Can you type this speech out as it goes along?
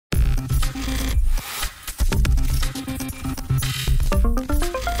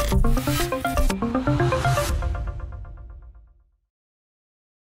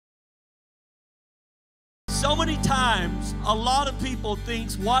a lot of people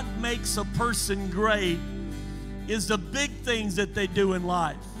think what makes a person great is the big things that they do in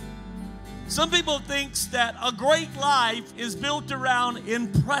life. Some people think that a great life is built around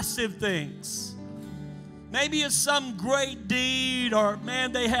impressive things. Maybe it's some great deed, or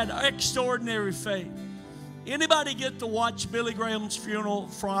man, they had extraordinary faith. Anybody get to watch Billy Graham's funeral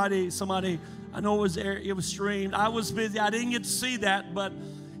Friday? Somebody, I know it was streamed. I was busy. I didn't get to see that, but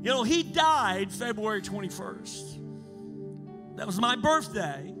you know, he died February 21st. That was my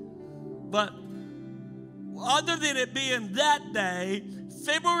birthday. But other than it being that day,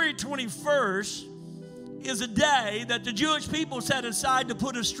 February 21st is a day that the Jewish people set aside to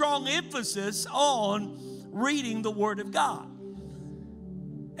put a strong emphasis on reading the Word of God.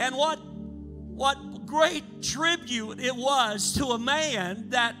 And what great tribute it was to a man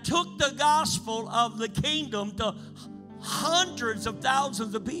that took the gospel of the kingdom to hundreds of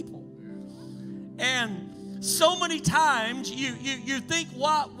thousands of people. And so many times you think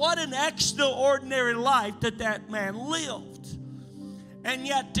what an extraordinary life that man lived. And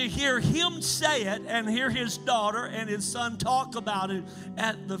yet to hear him say it and hear his daughter and his son talk about it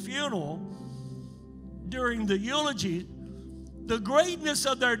at the funeral during the eulogy, the greatness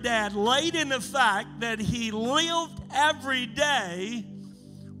of their dad laid in the fact that he lived every day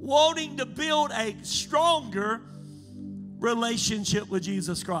wanting to build a stronger relationship with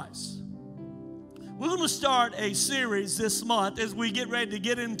Jesus Christ. We're going to start a series this month as we get ready to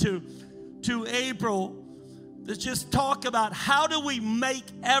get into April. Let's just talk about how do we make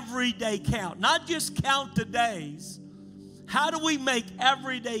every day count. Not just count the days. How do we make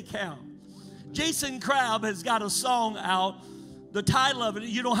every day count? Jason Crabb has got a song out. The title of it,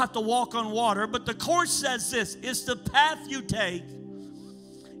 You Don't Have to Walk on Water. But the chorus says this: it's the path you take.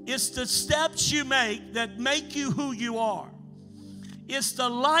 It's the steps you make that make you who you are. It's the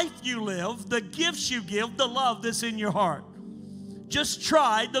life you live, the gifts you give, the love that's in your heart. Just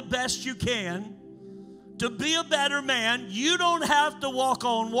try the best you can to be a better man. You don't have to walk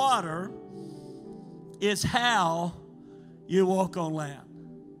on water. It's how you walk on land.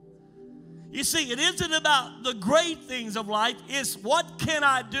 You see, it isn't about the great things of life. It's what can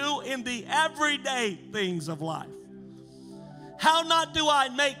I do in the everyday things of life. How not do I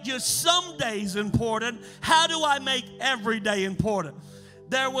make just some days important? How do I make every day important?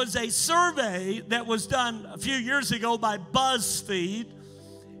 There was a survey that was done a few years ago by BuzzFeed,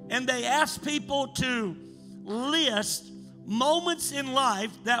 and they asked people to list moments in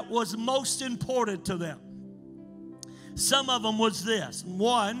life that was most important to them. Some of them was this.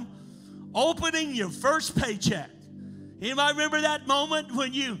 One, opening your first paycheck. Anybody remember that moment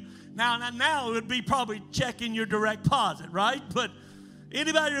when you, now it would be probably checking your direct deposit, right? But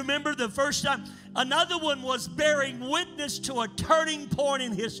anybody remember the first time? Another one was bearing witness to a turning point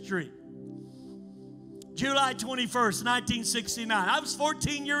in history. July 21st, 1969. I was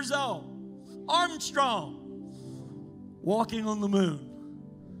 14 years old. Armstrong walking on the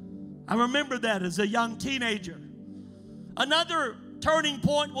moon. I remember that as a young teenager. Another turning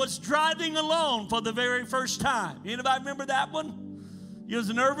point was driving alone for the very first time. Anybody remember that one? You was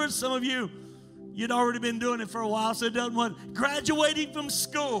nervous. Some of you, you'd already been doing it for a while, so it doesn't want. Graduating from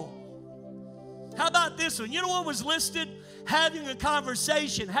school. How about this one? You know what was listed? Having a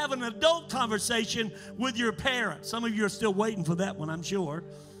conversation, having an adult conversation with your parents. Some of you are still waiting for that one, I'm sure.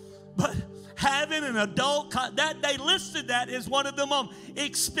 But having an adult, that they listed that as one of the moments.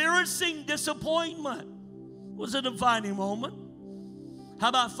 Experiencing disappointment was a defining moment. How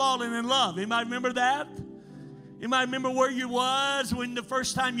about falling in love? Anybody remember that? Anybody remember where you was when the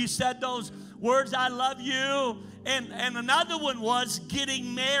first time you said those words, I love you? And another one was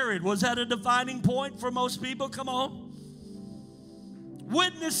getting married. Was that a defining point for most people? Come on.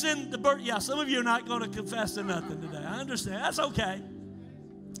 Witnessing the birth. Yeah, some of you are not going to confess to nothing today. I understand. That's okay.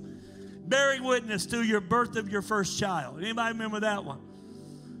 Bearing witness to your birth of your first child. Anybody remember that one?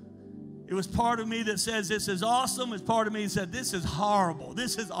 It was part of me that says this is awesome. It's part of me that said this is horrible.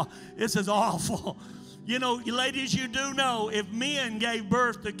 This is awful. You know, ladies, you do know if men gave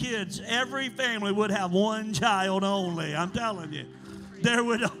birth to kids, every family would have one child only. I'm telling you. There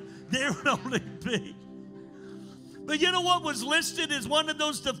would only be. But you know what was listed as one of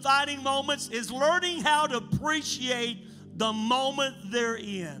those defining moments is learning how to appreciate the moment they're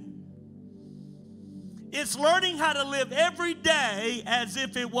in. It's learning how to live every day as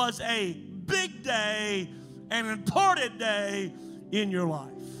if it was a big day, an important day in your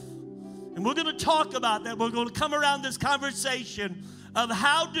life. And we're going to talk about that. We're going to come around this conversation of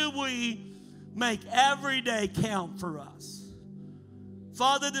how do we make every day count for us.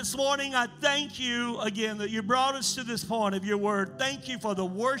 Father, this morning I thank you again that you brought us to this point of your word. Thank you for the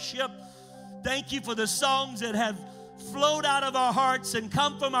worship. Thank you for the songs that have flowed out of our hearts and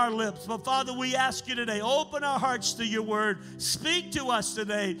come from our lips. But Father, we ask you today, open our hearts to your word. Speak to us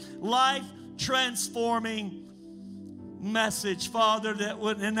today, life-transforming message, Father, that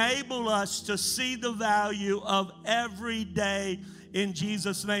would enable us to see the value of every day in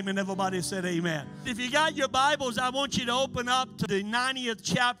Jesus' name. And everybody said amen. If you got your Bibles, I want you to open up to the 90th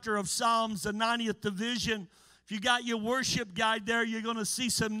chapter of Psalms, the 90th division. If you got your worship guide there, you're going to see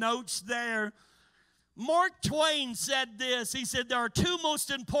some notes there. Mark Twain said this. He said, there are two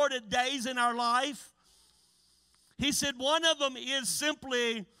most important days in our life. He said, one of them is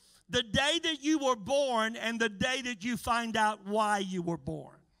simply the day that you were born and the day that you find out why you were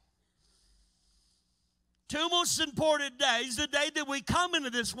born. Two most important days, the day that we come into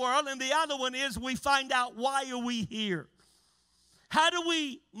this world, and the other one is we find out why are we here. How do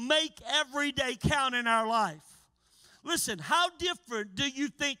we make every day count in our life? Listen, how different do you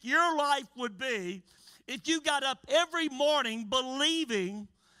think your life would be if you got up every morning believing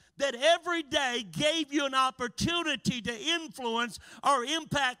that every day gave you an opportunity to influence or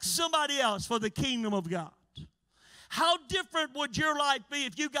impact somebody else for the kingdom of God? How different would your life be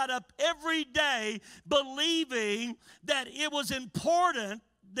if you got up every day believing that it was important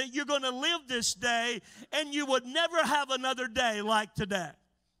that you're going to live this day and you would never have another day like today?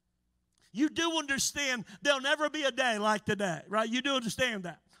 You do understand there'll never be a day like today, right? You do understand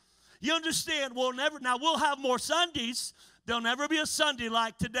that. You understand we'll have more Sundays. There'll never be a Sunday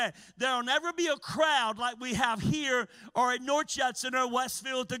like today. There'll never be a crowd like we have here or at North Judson or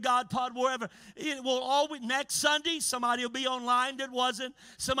Westfield, the God Pod, wherever. It will always, next Sunday, somebody will be online that wasn't.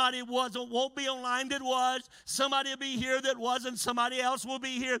 Somebody won't be online that was. Somebody will be here that wasn't. Somebody else will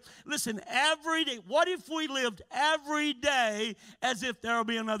be here. Listen, every day, what if we lived every day as if there will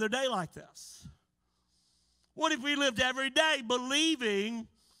be another day like this? What if we lived every day believing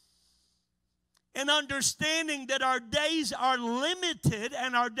and understanding that our days are limited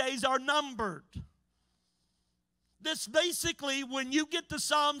and our days are numbered? This basically, when you get to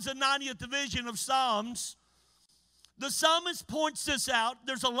Psalms, the 90th division of Psalms, the psalmist points this out.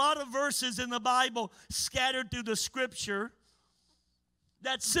 There's a lot of verses in the Bible scattered through the scripture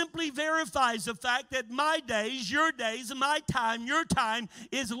that simply verifies the fact that my days, your days, my time, your time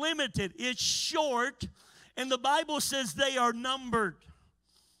is limited. It's short, and the Bible says they are numbered.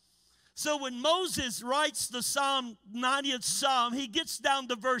 So when Moses writes the 90th Psalm, he gets down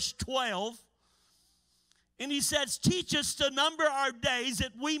to verse 12, and he says, teach us to number our days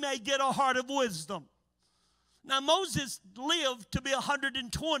that we may get a heart of wisdom. Now, Moses lived to be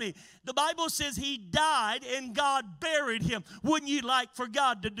 120. The Bible says he died and God buried him. Wouldn't you like for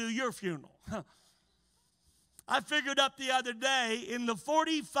God to do your funeral? I figured up the other day, in the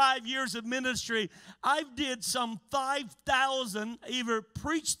 45 years of ministry, I've did some 5,000, either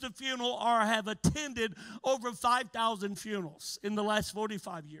preached the funeral or have attended over 5,000 funerals in the last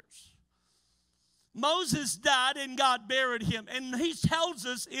 45 years. Moses died and God buried him. And he tells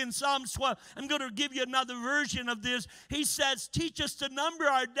us in Psalms 12, I'm going to give you another version of this. He says, teach us to number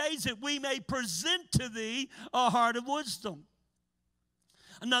our days that we may present to thee a heart of wisdom.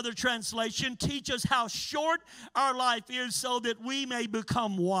 Another translation, teach us how short our life is so that we may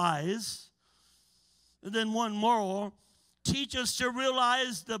become wise. And then one more, teach us to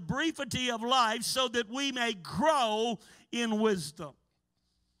realize the briefity of life so that we may grow in wisdom.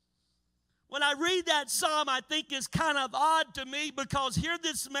 When I read that psalm, I think it's kind of odd to me because here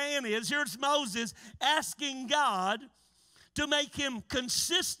this man is, here's Moses asking God to make him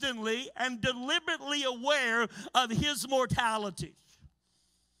consistently and deliberately aware of his mortality.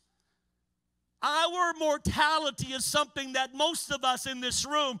 Our mortality is something that most of us in this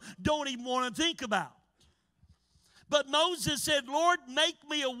room don't even want to think about. But Moses said, Lord, make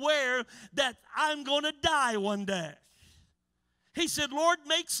me aware that I'm going to die one day. He said, Lord,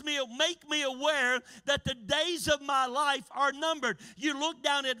 make me aware that the days of my life are numbered. You look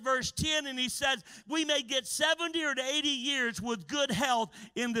down at verse 10 and he says, we may get 70 or 80 years with good health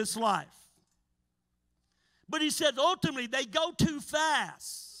in this life. But he said, ultimately, they go too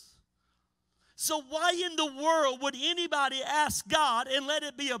fast. So why in the world would anybody ask God and let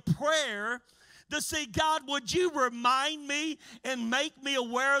it be a prayer to say, God, would you remind me and make me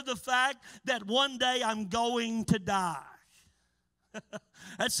aware of the fact that one day I'm going to die?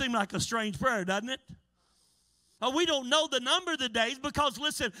 That seemed like a strange prayer, doesn't it? We don't know the number of the days because,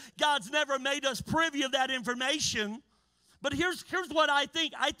 listen, God's never made us privy of that information. But here's what I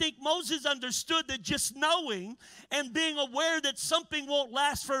think. I think Moses understood that just knowing and being aware that something won't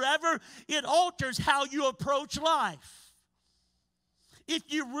last forever, it alters how you approach life. If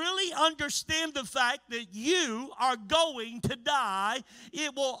you really understand the fact that you are going to die,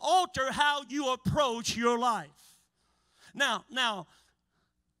 it will alter how you approach your life. Now,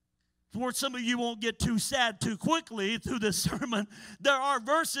 for some of you won't get too sad too quickly through this sermon, there are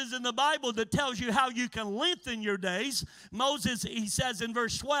verses in the Bible that tells you how you can lengthen your days. Moses, he says in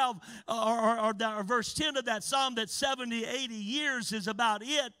verse 12 or verse 10 of that psalm that 70, 80 years is about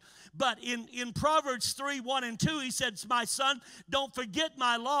it. But in Proverbs 3, 1 and 2, he says, my son, don't forget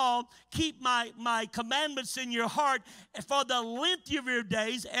my law. Keep my commandments in your heart. For the length of your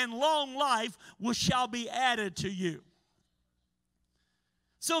days and long life shall be added to you.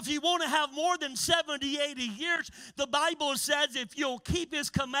 So if you want to have more than 70, 80 years, the Bible says if you'll keep his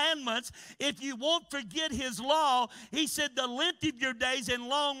commandments, if you won't forget his law, he said the length of your days and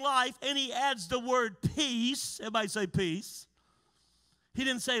long life, and he adds the word peace. Everybody say peace. He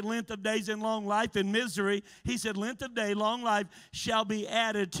didn't say length of days and long life and misery. He said length of day, long life shall be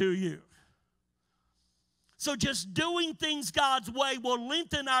added to you. So just doing things God's way will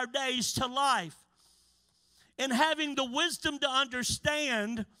lengthen our days to life. And having the wisdom to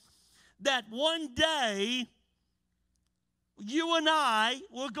understand that one day, you and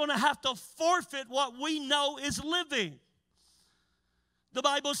we're going to have to forfeit what we know is living. The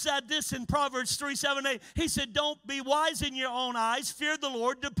Bible said this in Proverbs 3, 7, 8. He said, don't be wise in your own eyes. Fear the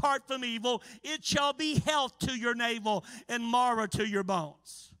Lord. Depart from evil. It shall be health to your navel and marrow to your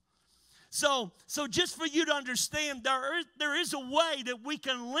bones. So just for you to understand, there is a way that we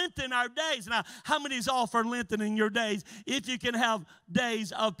can lengthen our days. Now, how many is all for lengthening your days if you can have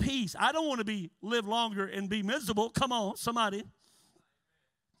days of peace? I don't want to live longer and be miserable. Come on, somebody.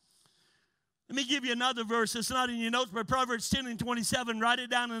 Let me give you another verse. It's not in your notes, but Proverbs 10 and 27, write it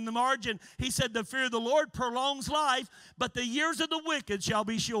down in the margin. He said, the fear of the Lord prolongs life, but the years of the wicked shall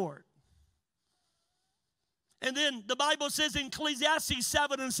be short. And then the Bible says in Ecclesiastes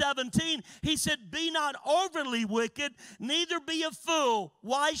 7 and 17, he said, be not overly wicked, neither be a fool.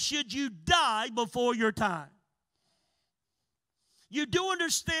 Why should you die before your time? You do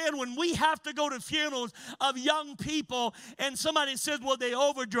understand when we have to go to funerals of young people and somebody says, well, they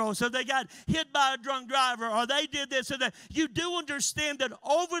overdrove, so they got hit by a drunk driver, or they did this or that. You do understand that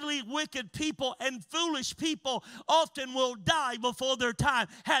overly wicked people and foolish people often will die before their time.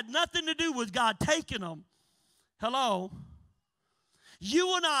 Had nothing to do with God taking them. Hello?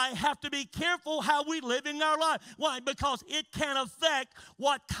 You and I have to be careful how we live in our life. Why? Because it can affect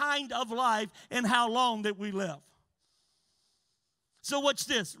what kind of life and how long that we live. So watch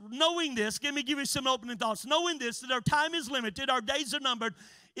this. Knowing this, let me give you some opening thoughts. Knowing this, that our time is limited, our days are numbered,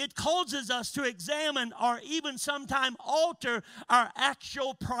 it causes us to examine or even sometime alter our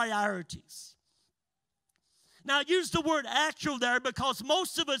actual priorities. Now, I use the word actual there because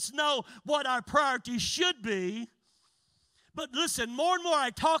most of us know what our priorities should be. But listen, more and more I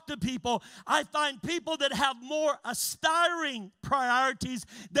talk to people, I find people that have more aspiring priorities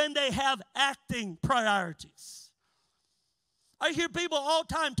than they have acting priorities. I hear people all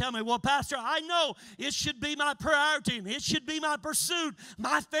the time tell me, well, Pastor, I know it should be my priority and it should be my pursuit.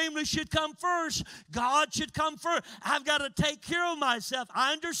 My family should come first. God should come first. I've got to take care of myself.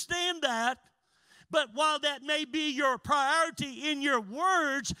 I understand that. But while that may be your priority in your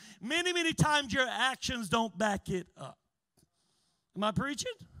words, many, many times your actions don't back it up. Am I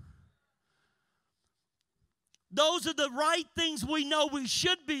preaching? Those are the right things we know we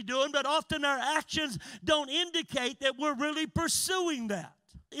should be doing, but often our actions don't indicate that we're really pursuing that.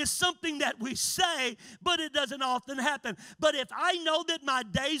 It's something that we say, but it doesn't often happen. But if I know that my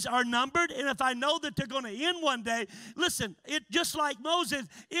days are numbered, and if I know that they're going to end one day, listen, it just like Moses,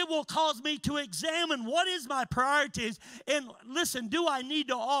 it will cause me to examine what is my priorities, and listen, do I need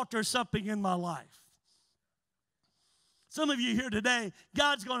to alter something in my life? Some of you here today,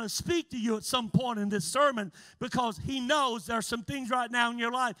 God's going to speak to you at some point in this sermon because he knows there are some things right now in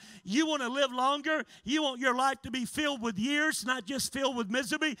your life. You want to live longer. You want your life to be filled with years, not just filled with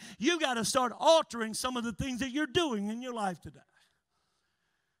misery. You got to start altering some of the things that you're doing in your life today.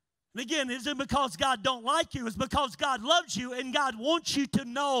 And again, it isn't because God don't like you. It's because God loves you and God wants you to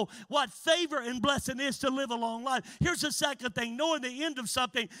know what favor and blessing is to live a long life. Here's the second thing. Knowing the end of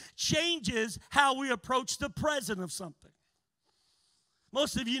something changes how we approach the present of something.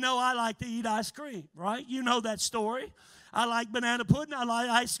 Most of you know I like to eat ice cream, right? You know that story. I like banana pudding. I like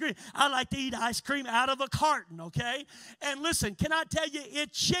ice cream. I like to eat ice cream out of a carton, okay? And listen, can I tell you,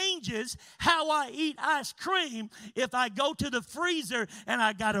 it changes how I eat ice cream if I go to the freezer and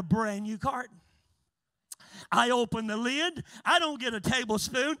I got a brand new carton. I open the lid. I don't get a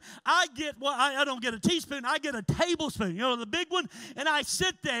tablespoon. I don't get a teaspoon. I get a tablespoon, you know, the big one. And I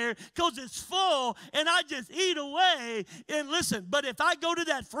sit there because it's full, and I just eat away. And listen, but if I go to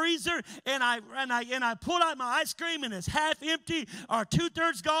that freezer and I pull out my ice cream and it's half empty or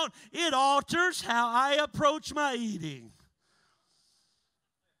 2/3 gone, it alters how I approach my eating.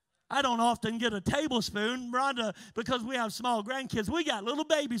 I don't often get a tablespoon. Rhonda, because we have small grandkids, we got little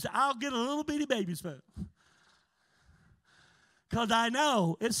babies. I'll get a little bitty baby spoon. Because I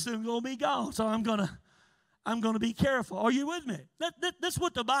know it's soon going to be gone. So I'm going to be careful. Are you with me? That's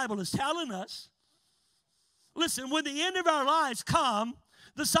what the Bible is telling us. Listen, when the end of our lives come,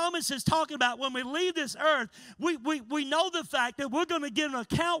 the psalmist is talking about when we leave this earth, we know the fact that we're going to give an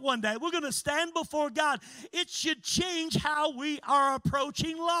account one day. We're going to stand before God. It should change how we are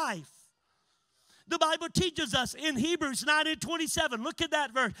approaching life. The Bible teaches us in Hebrews 9:27, look at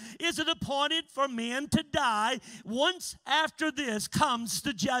that verse. Is it appointed for men to die? Once after this comes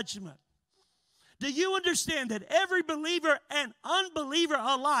the judgment. Do you understand that every believer and unbeliever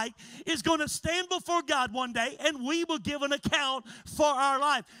alike is going to stand before God one day and we will give an account for our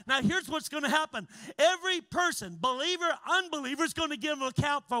life? Now, here's what's going to happen. Every person, believer, unbeliever, is going to give an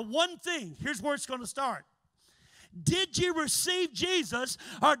account for one thing. Here's where it's going to start. Did you receive Jesus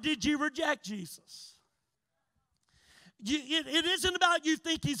or did you reject Jesus? It isn't about you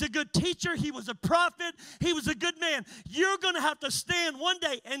think he's a good teacher, he was a prophet, he was a good man. You're going to have to stand one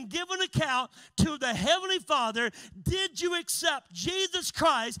day and give an account to the Heavenly Father. Did you accept Jesus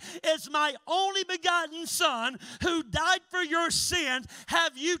Christ as my only begotten Son who died for your sins?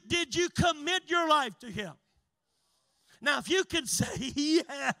 Did you commit your life to him? Now, if you can say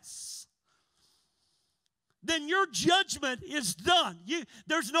yes, then your judgment is done.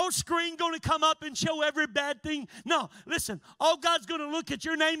 There's no screen going to come up and show every bad thing. No, listen, all God's going to look at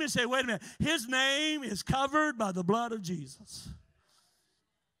your name and say, wait a minute, his name is covered by the blood of Jesus.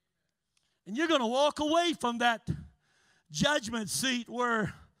 And you're going to walk away from that judgment seat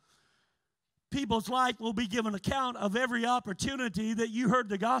where people's life will be given account of every opportunity that you heard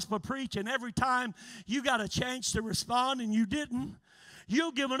the gospel preach, and every time you got a chance to respond and you didn't.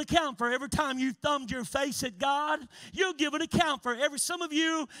 You'll give an account for every time you thumbed your face at God. You'll give an account for some of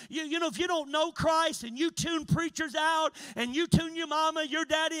you, you know, if you don't know Christ and you tune preachers out and you tune your mama, your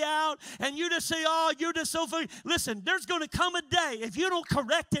daddy out, and you just say, oh, you're just so funny. Listen, there's going to come a day, if you don't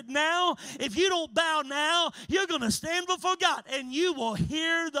correct it now, if you don't bow now, you're going to stand before God and you will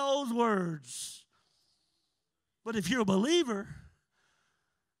hear those words. But if you're a believer,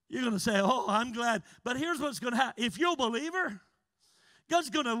 you're going to say, oh, I'm glad. But here's what's going to happen. If you're a believer, God's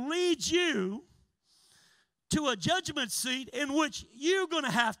going to lead you to a judgment seat in which I'm going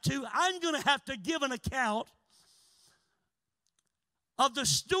to have to give an account of the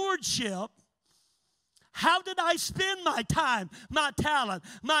stewardship. How did I spend my time, my talent,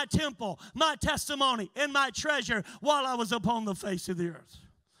 my temple, my testimony, and my treasure while I was upon the face of the earth?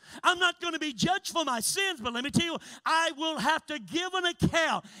 I'm not going to be judged for my sins, but let me tell you, I will have to give an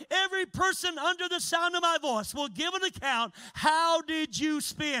account. Every person under the sound of my voice will give an account. How did you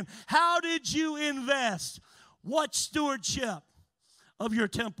spend? How did you invest? What stewardship of your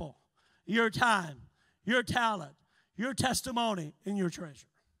temple, your time, your talent, your testimony, and your treasure?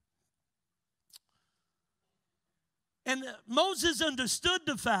 And Moses understood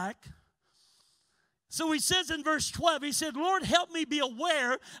the fact. So he says in verse 12, he said, Lord, help me be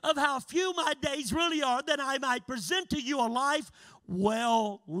aware of how few my days really are, that I might present to you a life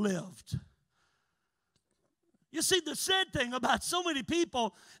well lived. You see, the sad thing about so many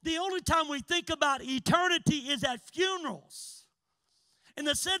people, the only time we think about eternity is at funerals. And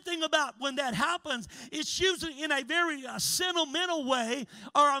the sad thing about when that happens, it's usually in a very sentimental way,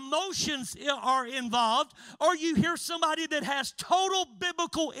 or emotions are involved, or you hear somebody that has total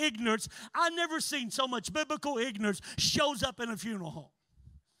biblical ignorance. I've never seen so much biblical ignorance shows up in a funeral home.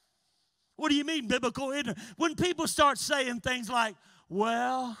 What do you mean biblical ignorance? When people start saying things like,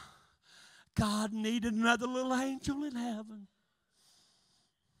 well, God needed another little angel in heaven.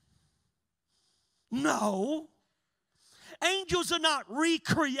 No. Angels are not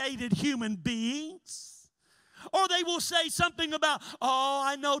recreated human beings. Or they will say something about, oh,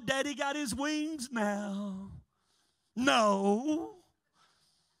 I know Daddy got his wings now. No.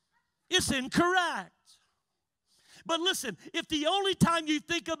 It's incorrect. But listen, if the only time you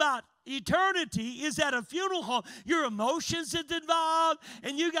think about eternity is at a funeral home, your emotions is involved,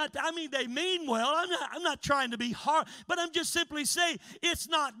 and they mean well. I'm not trying to be hard, but I'm just simply saying it's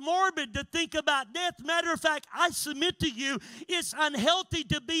not morbid to think about death. Matter of fact, I submit to you, it's unhealthy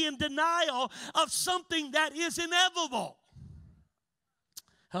to be in denial of something that is inevitable.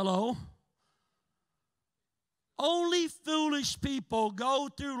 Hello? Only foolish people go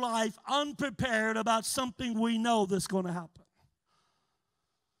through life unprepared about something we know that's going to happen.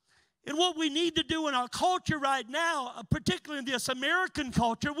 And what we need to do in our culture right now, particularly in this American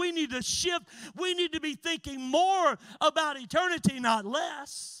culture, we need to shift. We need to be thinking more about eternity, not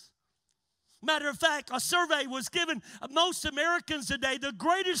less. Matter of fact, a survey was given most Americans today. The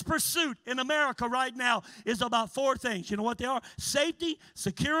greatest pursuit in America right now is about 4 things. You know what they are? Safety,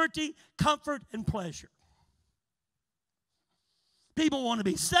 security, comfort, and pleasure. People want to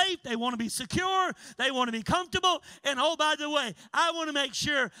be safe. They want to be secure. They want to be comfortable. And oh, by the way, I want to make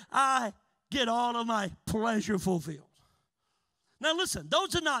sure I get all of my pleasure fulfilled. Now listen,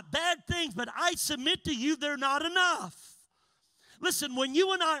 those are not bad things, but I submit to you they're not enough. Listen, when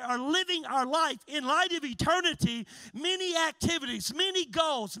you and I are living our life in light of eternity, many activities, many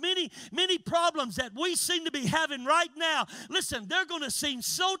goals, many problems that we seem to be having right now, listen, they're going to seem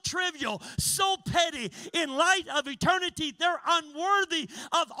so trivial, so petty. In light of eternity, they're unworthy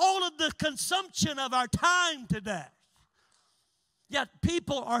of all of the consumption of our time today. Yet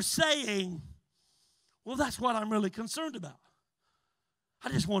people are saying, well, that's what I'm really concerned about. I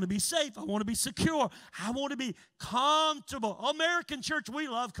just want to be safe. I want to be secure. I want to be comfortable. American church, we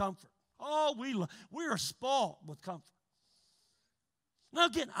love comfort. Oh, we are spoiled with comfort. Now,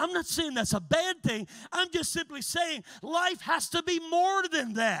 again, I'm not saying that's a bad thing. I'm just simply saying life has to be more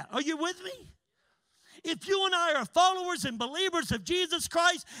than that. Are you with me? If you and I are followers and believers of Jesus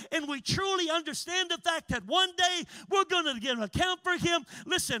Christ and we truly understand the fact that one day we're going to give an account for Him,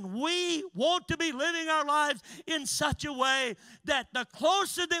 listen, we want to be living our lives in such a way that the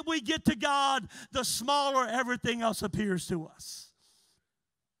closer that we get to God, the smaller everything else appears to us.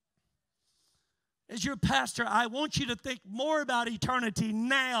 As your pastor, I want you to think more about eternity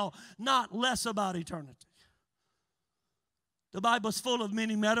now, not less about eternity. The Bible's full of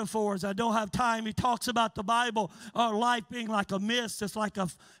many metaphors. I don't have time. He talks about the Bible, our life being like a mist. It's like a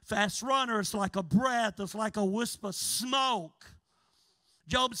fast runner. It's like a breath. It's like a wisp of smoke.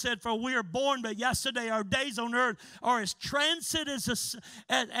 Job said, for we are born, but yesterday our days on earth are as transit as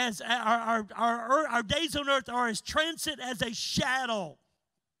our days on earth are as transit as a shadow.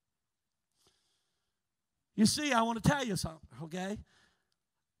 You see, I want to tell you something, okay?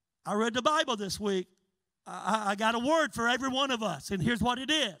 I read the Bible this week. I got a word for every one of us, and here's what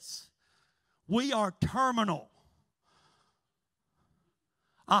it is. We are terminal.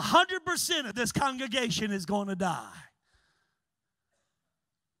 100% of this congregation is going to die.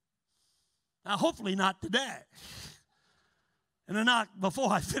 Now, hopefully not today, and not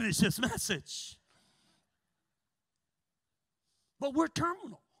before I finish this message. But we're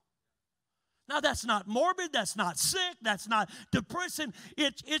terminal. Now, that's not morbid, that's not sick, that's not depressing.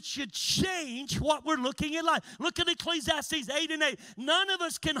 It should change what we're looking at life. Look at Ecclesiastes 8:8. None of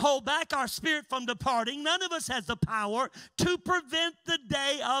us can hold back our spirit from departing. None of us has the power to prevent the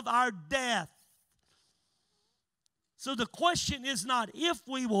day of our death. So the question is not if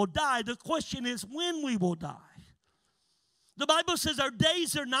we will die. The question is when we will die. The Bible says our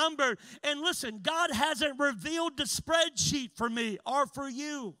days are numbered. And listen, God hasn't revealed the spreadsheet for me or for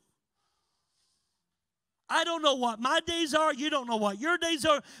you. I don't know what my days are. You don't know what your days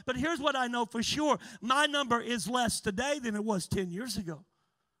are. But here's what I know for sure. My number is less today than it was 10 years ago.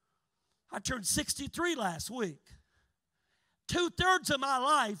 I turned 63 last week. 2/3 of my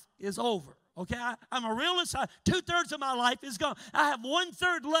life is over. Okay, I'm a realist. 2/3 of my life is gone. I have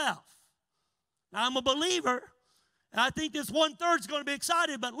 1/3 left. Now, I'm a believer. And I think this 1/3 is going to be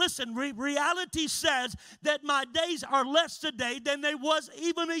excited. But listen, reality says that my days are less today than they was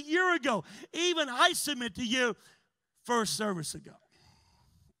even a year ago. Even I submit to you, first service ago.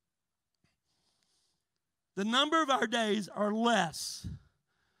 The number of our days are less.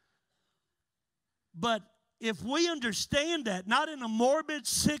 But if we understand that, not in a morbid,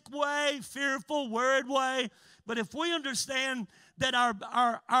 sick way, fearful, worried way, but if we understand that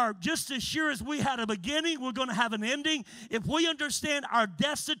our just as sure as we had a beginning, we're going to have an ending. If we understand our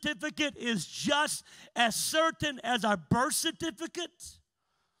death certificate is just as certain as our birth certificate,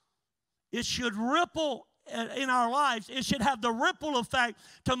 it should ripple in our lives. It should have the ripple effect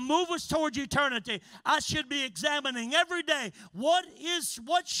to move us towards eternity. I should be examining every day what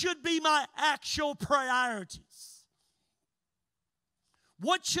should be my actual priorities.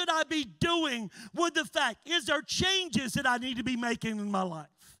 What should I be doing with the fact? Is there changes that I need to be making in my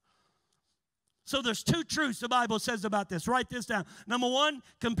life? So there's 2 truths the Bible says about this. Write this down. Number 1,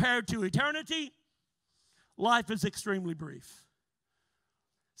 compared to eternity, life is extremely brief.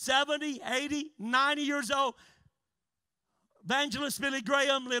 70, 80, 90 years old. Evangelist Billy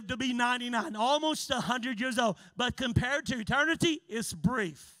Graham lived to be 99, almost 100 years old. But compared to eternity, it's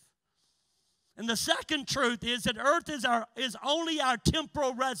brief. And the second truth is that earth is only our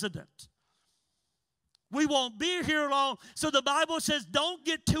temporal resident. We won't be here long. So the Bible says don't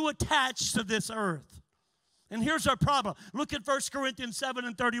get too attached to this earth. And here's our problem. Look at 1 Corinthians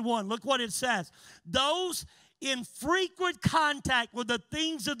 7:31. Look what it says. Those in frequent contact with the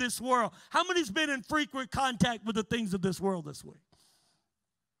things of this world. How many's been in frequent contact with the things of this world this week?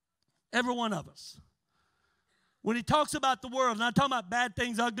 Every one of us. When he talks about the world, not talking about bad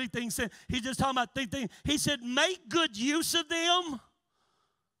things, ugly things, he's just talking about things. He said, make good use of them.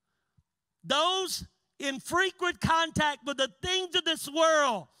 Those in frequent contact with the things of this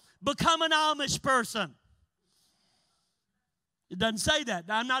world become an Amish person. It doesn't say that.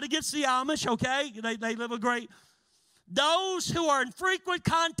 Now, I'm not against the Amish, okay? They live a great. Those who are in frequent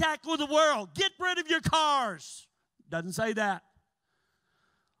contact with the world, get rid of your cars. Doesn't say that.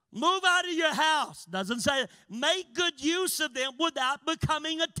 Move out of your house. Doesn't say that. Make good use of them without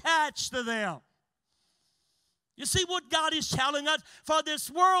becoming attached to them. You see what God is telling us? For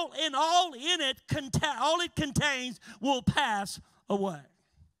this world and all in it, all it contains will pass away.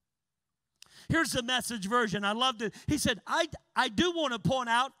 Here's the Message version. I loved it. He said, I do want to point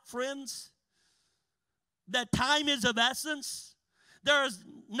out, friends, that time is of essence. There is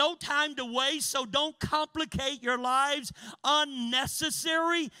no time to waste, so don't complicate your lives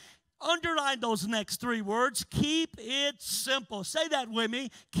unnecessary. Underline those next three words. Keep it simple. Say that with me.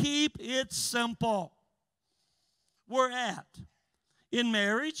 Keep it simple. We're at in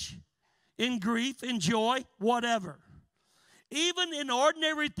marriage, in grief, in joy, whatever. Even in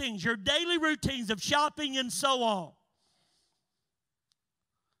ordinary things, your daily routines of shopping and so on.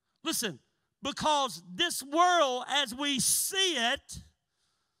 Listen, because this world as we see it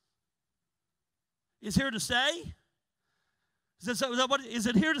is here to stay. Is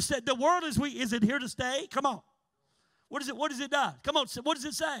it here to stay? The world is it here to stay? Come on. What does it do? Come on, what does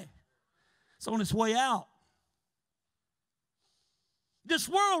it say? It's on its way out. This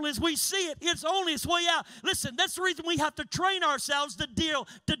world, as we see it, it's on its way out. Listen, that's the reason we have to train ourselves to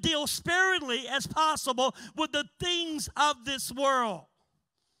deal sparingly as possible with the things of this world.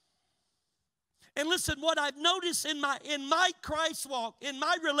 And listen, what I've noticed in my Christ walk, in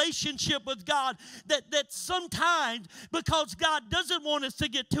my relationship with God, that sometimes, because God doesn't want us to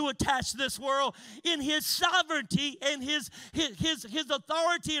get too attached to this world, in His sovereignty and His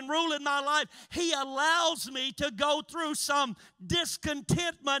authority and rule in my life, He allows me to go through some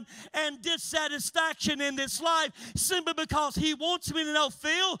discontentment and dissatisfaction in this life, simply because He wants me to know,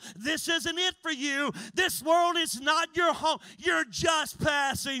 Phil, this isn't it for you. This world is not your home. You're just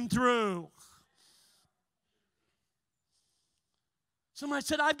passing through. Somebody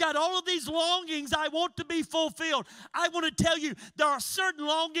said, I've got all of these longings I want to be fulfilled. I want to tell you, there are certain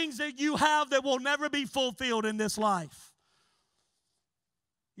longings that you have that will never be fulfilled in this life.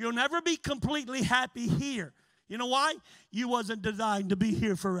 You'll never be completely happy here. You know why? You wasn't designed to be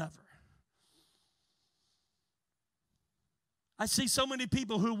here forever. I see so many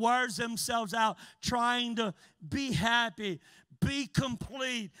people who wears themselves out trying to be happy, be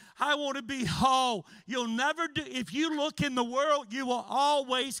complete. I want to be whole. You'll never do. If you look in the world, you will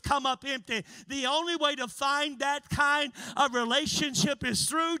always come up empty. The only way to find that kind of relationship is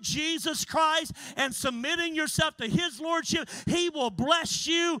through Jesus Christ and submitting yourself to His lordship. He will bless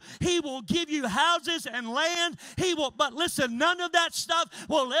you. He will give you houses and land. But listen, none of that stuff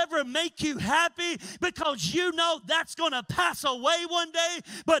will ever make you happy, because you know that's going to pass away one day.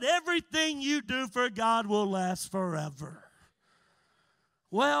 But everything you do for God will last forever.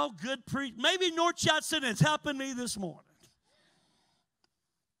 Well, good maybe North Judson is helping me this morning.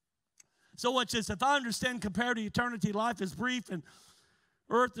 So watch this. If I understand compared to eternity, life is brief and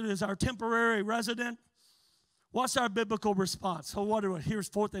earth is our temporary resident, what's our biblical response? So here's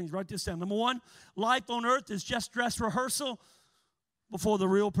four things. Write this down. Number one, life on earth is just dress rehearsal before the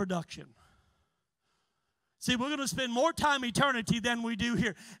real production. See, we're going to spend more time eternity than we do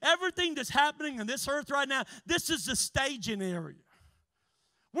here. Everything that's happening in this earth right now, this is the staging area.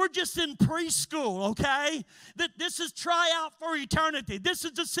 We're just in preschool, okay? This is tryout for eternity. This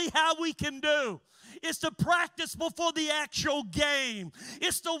is to see how we can do. It's to practice before the actual game.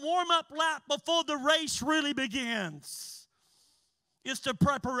 It's the warm-up lap before the race really begins. It's the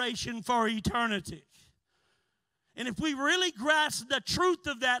preparation for eternity. And if we really grasp the truth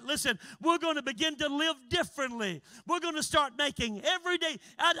of that, listen, we're going to begin to live differently. We're going to start making every day.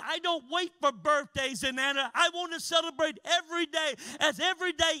 I don't wait for birthdays and Anna. I want to celebrate every day, as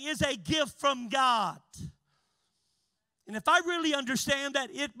every day is a gift from God. And if I really understand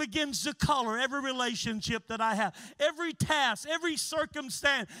that, it begins to color every relationship that I have, every task, every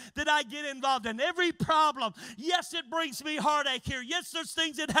circumstance that I get involved in, every problem. Yes, it brings me heartache here. Yes, there's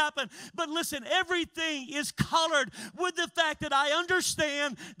things that happen. But listen, everything is colored with the fact that I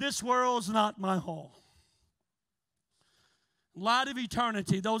understand this world's not my home. In light of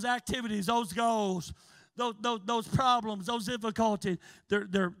eternity, those activities, those goals, those problems, those difficulties,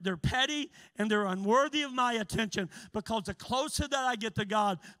 they're petty and they're unworthy of my attention, because the closer that I get to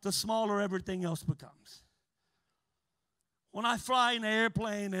God, the smaller everything else becomes. When I fly in an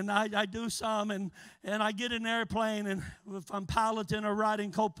airplane, and I do some, and I get in an airplane, and if I'm piloting or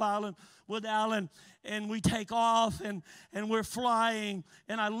riding co-pilot with Alan, and we take off, and we're flying,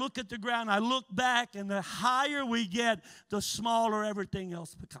 and I look at the ground, I look back, and the higher we get, the smaller everything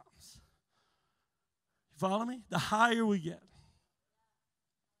else becomes. You follow me? The higher we get.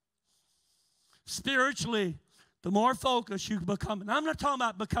 Spiritually, the more focused you become. And I'm not talking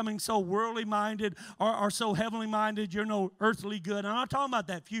about becoming so worldly minded or so heavenly minded you're no earthly good. I'm not talking about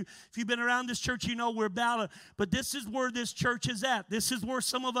that. If you've been around this church, you know we're about it. But this is where this church is at. This is where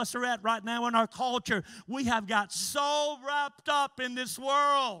some of us are at right now in our culture. We have got so wrapped up in this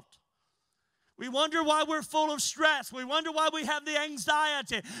world. We wonder why we're full of stress. We wonder why we have the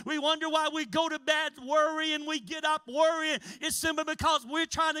anxiety. We wonder why we go to bed worrying, we get up worrying. It's simply because we're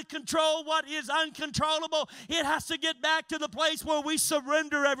trying to control what is uncontrollable. It has to get back to the place where we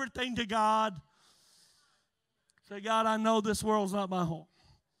surrender everything to God. Say, God, I know this world's not my home.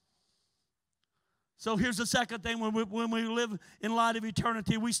 So here's the second thing. When we live in light of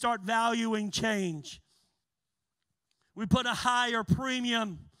eternity, we start valuing change. We put a higher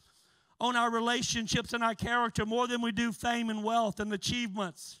premium on our relationships and our character more than we do fame and wealth and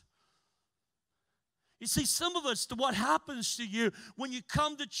achievements. You see, some of us, what happens to you when you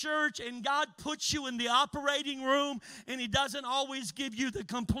come to church and God puts you in the operating room and He doesn't always give you the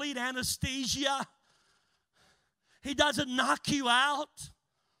complete anesthesia. He doesn't knock you out.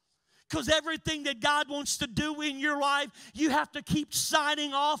 Because everything that God wants to do in your life, you have to keep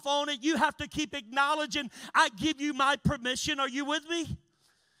signing off on it. You have to keep acknowledging, I give you my permission. Are you with me?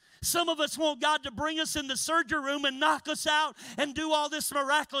 Some of us want God to bring us in the surgery room and knock us out and do all this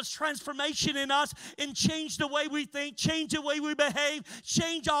miraculous transformation in us and change the way we think, change the way we behave,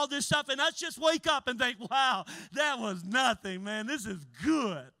 change all this stuff, and us just wake up and think, wow, that was nothing, man. This is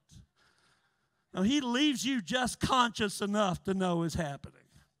good. Now, He leaves you just conscious enough to know it's happening.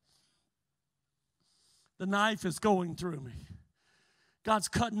 The knife is going through me. God's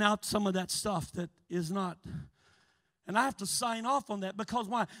cutting out some of that stuff that is not. And I have to sign off on that, because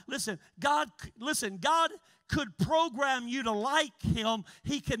why? Listen, God could program you to like Him.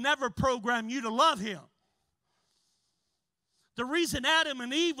 He can never program you to love Him. The reason Adam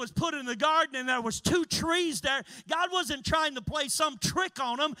and Eve was put in the garden and there was 2 trees there, God wasn't trying to play some trick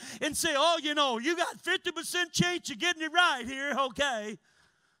on them and say, oh, you got 50% chance of getting it right here, okay.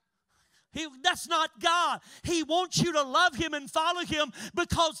 That's not God. He wants you to love Him and follow Him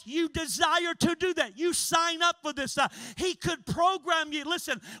because you desire to do that. You sign up for this stuff. He could program you.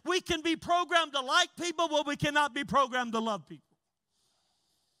 Listen, we can be programmed to like people, but we cannot be programmed to love people.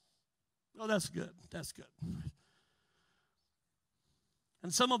 Oh, that's good. That's good.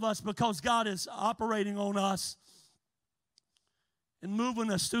 And some of us, because God is operating on us and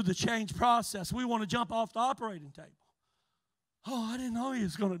moving us through the change process, we want to jump off the operating table. Oh, I didn't know He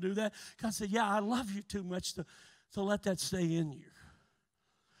was going to do that. God said, yeah, I love you too much to let that stay in you.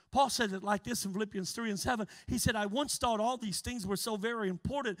 Paul said it like this in Philippians 3:7. He said, I once thought all these things were so very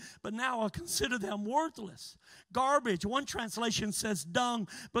important, but now I consider them worthless. Garbage. One translation says dung,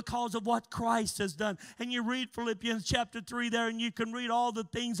 because of what Christ has done. And you read Philippians chapter 3 there, and you can read all the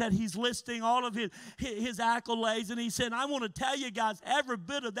things that he's listing, all of his accolades. And he said, I want to tell you guys, every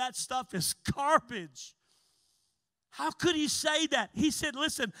bit of that stuff is garbage. How could he say that? He said,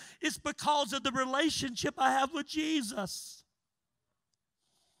 listen, it's because of the relationship I have with Jesus.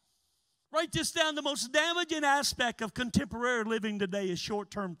 Write this down. The most damaging aspect of contemporary living today is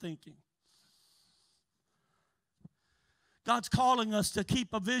short-term thinking. God's calling us to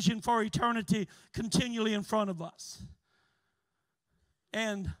keep a vision for eternity continually in front of us.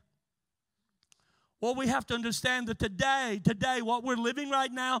 And what we have to understand that today, what we're living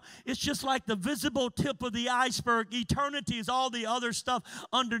right now, it's just like the visible tip of the iceberg. Eternity is all the other stuff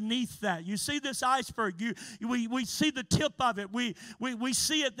underneath that. You see this iceberg, we see the tip of it. We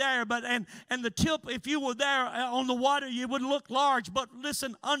see it there, but and the tip, if you were there on the water, you would look large. But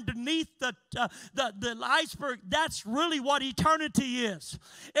listen, underneath the iceberg, that's really what eternity is.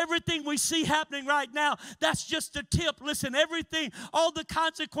 Everything we see happening right now, that's just the tip. Listen, everything, all the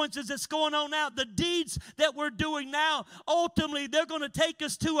consequences that's going on now, the deeds that we're doing now, ultimately they're going to take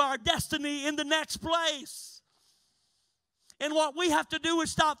us to our destiny in the next place. And what we have to do is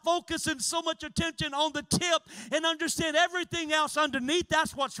stop focusing so much attention on the tip and understand everything else underneath.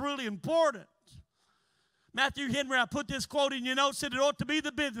 That's what's really important. Matthew Henry, I put this quote in your notes, said it ought to be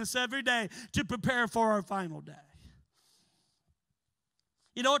the business every day to prepare for our final day.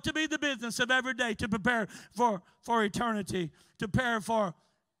 You know, to be the business of every day, to prepare for eternity, to prepare for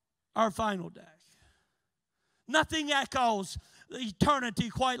our final day. Nothing echoes eternity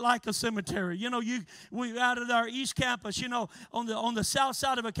quite like a cemetery. You know, we out of our east campus, you know, on the south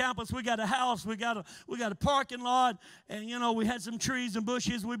side of a campus, we got a house, we got a parking lot, and you know, we had some trees and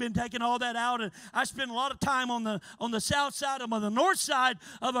bushes. We've been taking all that out, and I spend a lot of time on the south side. On the north side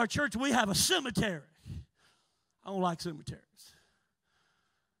of our church, we have a cemetery. I don't like cemeteries.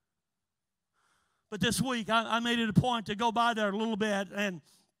 But this week, I made it a point to go by there a little bit and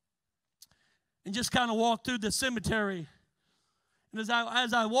just kind of walk through the cemetery. And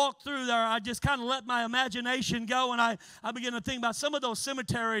as I walked through there, I just kind of let my imagination go, and I began to think about some of those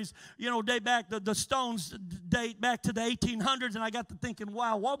cemeteries, you know, date back, the stones date back to the 1800s, and I got to thinking,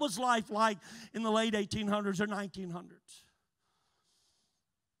 wow, what was life like in the late 1800s or 1900s?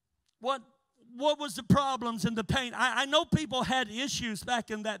 What was the problems and the pain? I know people had issues back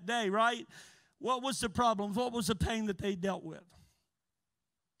in that day, right? What was the problems? What was the pain that they dealt with?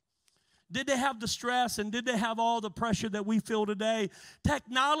 Did they have the stress, and did they have all the pressure that we feel today?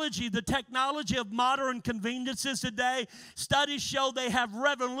 The technology of modern conveniences today, studies show they have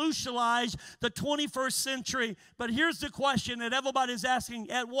revolutionized the 21st century. But here's the question that everybody's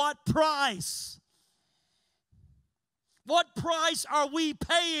asking: at what price? What price are we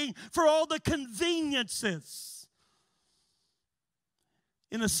paying for all the conveniences?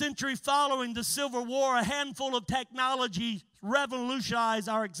 In the century following the Civil War, a handful of technology revolutionized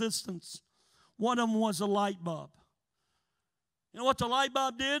our existence. One of them was a light bulb. You know what the light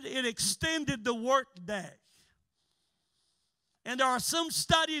bulb did? It extended the work day. And there are some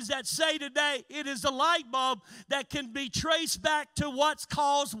studies that say today it is the light bulb that can be traced back to what's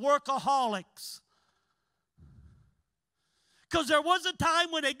caused workaholics. Because there was a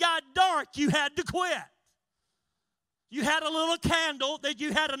time when it got dark, you had to quit. You had a little candle that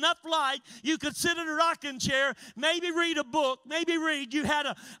you had enough light. You could sit in a rocking chair, maybe read a book, maybe read. You had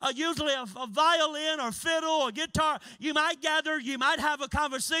usually a violin or fiddle or guitar. You might gather, you might have a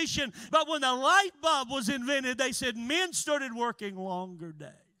conversation. But when the light bulb was invented, they said men started working longer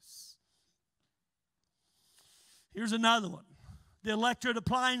days. Here's another one. The electric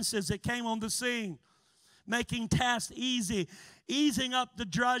appliances that came on the scene, making tasks easy, easing up the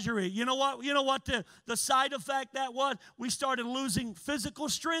drudgery. You know what the side effect that was? We started losing physical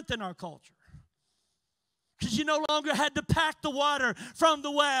strength in our culture. Because you no longer had to pack the water from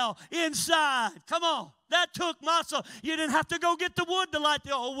the well inside. Come on. That took muscle. You didn't have to go get the wood to light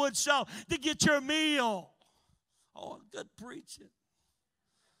the old wood stove to get your meal. Oh, good preaching.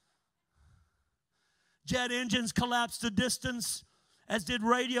 Jet engines collapsed the distance, as did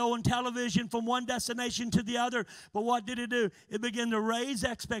radio and television, from one destination to the other. But what did it do? It began to raise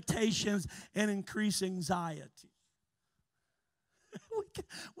expectations and increase anxiety.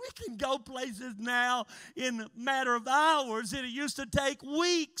 We can go places now in a matter of hours that it used to take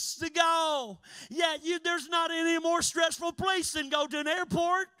weeks to go. Yet there's not any more stressful place than go to an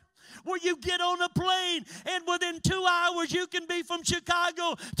airport, where you get on a plane and within 2 hours you can be from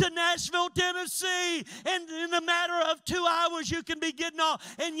Chicago to Nashville, Tennessee. And in a matter of 2 hours you can be getting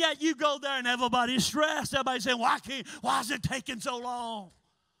off. And yet you go there and everybody's stressed. Everybody's saying, why is it taking so long?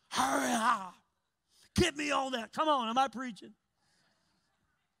 Hurry up. Get me on that. Come on, am I preaching?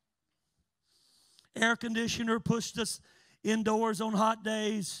 Air conditioner pushed us indoors on hot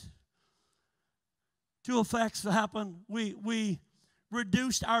days. Two effects happen. We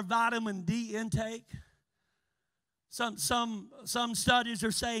reduced our vitamin D intake. Some studies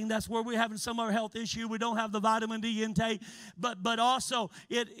are saying that's where we're having some of our health issue. We don't have the vitamin D intake, but also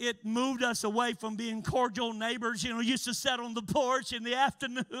it moved us away from being cordial neighbors. You know, used to sit on the porch in the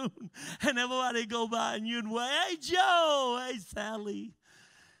afternoon, and everybody go by, and you'd wave, "Hey Joe, hey Sally."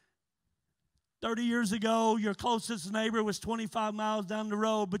 30 years ago, your closest neighbor was 25 miles down the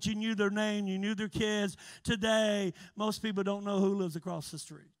road, but you knew their name, you knew their kids. Today, most people don't know who lives across the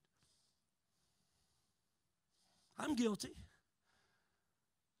street. I'm guilty.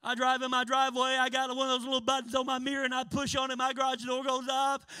 I drive in my driveway, I got one of those little buttons on my mirror, and I push on it, my garage door goes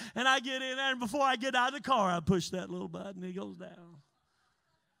up, and I get in there, and before I get out of the car, I push that little button, and it goes down.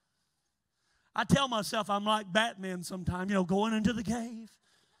 I tell myself I'm like Batman sometimes, going into the cave.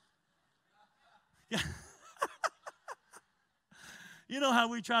 Yeah. You know how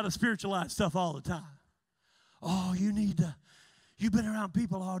we try to spiritualize stuff all the time. Oh, you've been around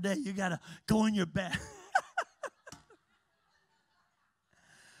people all day. You got to go in your bed.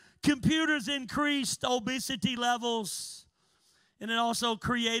 Computers increased obesity levels, and it also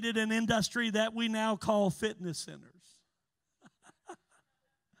created an industry that we now call fitness centers.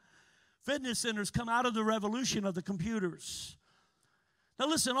 Fitness centers come out of the revolution of the computers. Now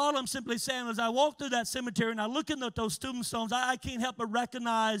listen, all I'm simply saying is I walk through that cemetery and I look at those tombstones, I can't help but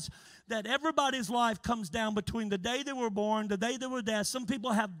recognize that everybody's life comes down between the day they were born, the day they were dead. Some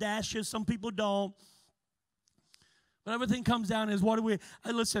people have dashes, some people don't. But everything comes down is what do we,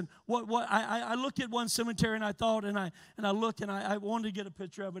 I looked at one cemetery and I thought, and I looked and I wanted to get a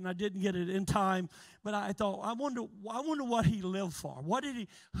picture of it and I didn't get it in time. But I thought, I wonder what he lived for.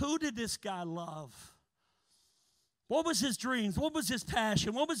 Who did this guy love? What was his dreams? What was his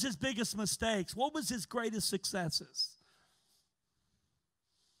passion? What was his biggest mistakes? What was his greatest successes?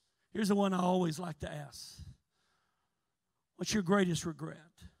 Here's the one I always like to ask. What's your greatest regret?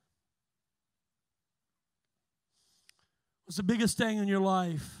 What's the biggest thing in your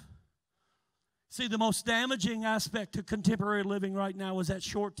life? See, the most damaging aspect to contemporary living right now is that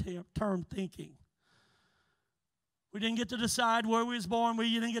short-term thinking. We didn't get to decide where we was born.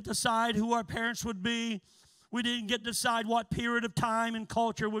 We didn't get to decide who our parents would be. We didn't get to decide what period of time and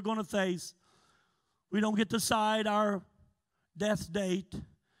culture we're going to face. We don't get to decide our death date. The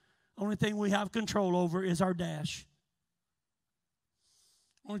only thing we have control over is our dash.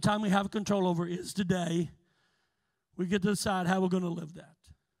 The only time we have control over is today. We get to decide how we're going to live that.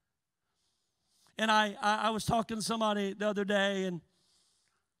 And I was talking to somebody the other day, and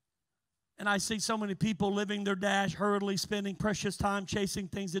I see so many people living their dash, hurriedly spending precious time chasing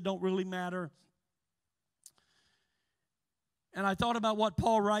things that don't really matter. And I thought about what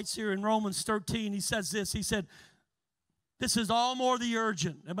Paul writes here in Romans 13. He says this. He said, this is all more the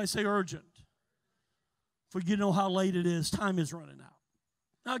urgent. Everybody say urgent. For you know how late it is. Time is running out.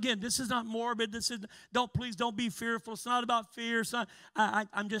 Now again, this is not morbid. Please don't be fearful. It's not about fear. It's not,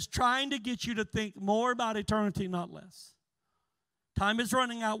 I'm just trying to get you to think more about eternity, not less. Time is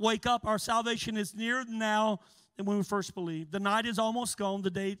running out. Wake up. Our salvation is nearer now than when we first believed. The night is almost gone.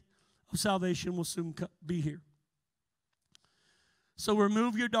 The day of salvation will soon be here. So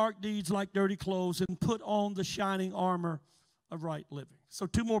remove your dark deeds like dirty clothes and put on the shining armor of right living. So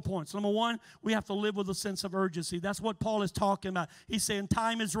 2 more points. Number 1, we have to live with a sense of urgency. That's what Paul is talking about. He's saying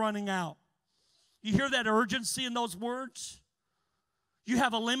time is running out. You hear that urgency in those words? You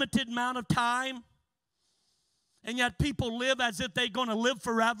have a limited amount of time, and yet people live as if they're going to live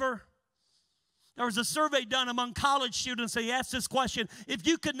forever. There was a survey done among college students. They asked this question: if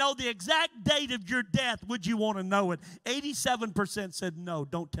you could know the exact date of your death, would you want to know it? 87% said no,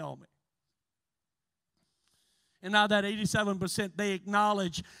 don't tell me. And now that 87%, they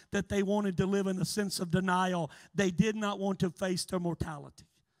acknowledge that they wanted to live in a sense of denial. They did not want to face their mortality.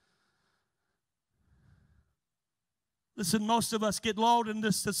 Listen, most of us get lulled in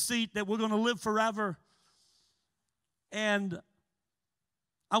this deceit that we're going to live forever. And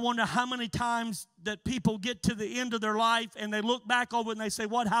I wonder how many times that people get to the end of their life and they look back over it and they say,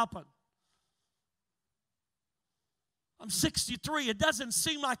 what happened? I'm 63. It doesn't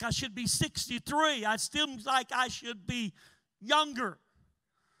seem like I should be 63. It seems like I should be younger.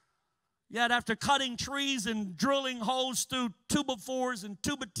 Yet after cutting trees and drilling holes through 2x4s and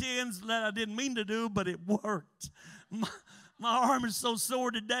 2x10s that I didn't mean to do, but it worked. My arm is so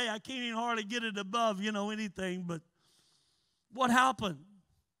sore today, I can't even hardly get it above, anything. But what happened?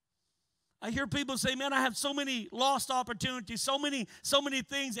 I hear people say, man, I have so many lost opportunities, so many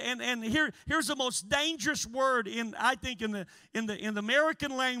things. And here's the most dangerous word I think in the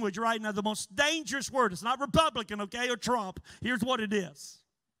American language right now, the most dangerous word. It's not Republican, okay, or Trump. Here's what it is.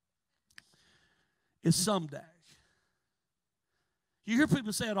 It's someday. You hear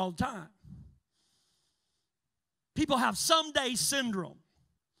people say it all the time. People have someday syndrome.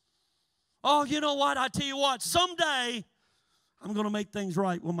 Oh, you know what? I tell you what, someday I'm going to make things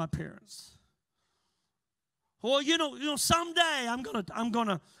right with my parents. Well, someday I'm going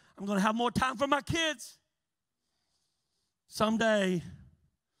to have more time for my kids. Someday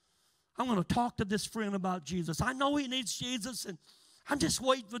I'm going to talk to this friend about Jesus. I know he needs Jesus, and I'm just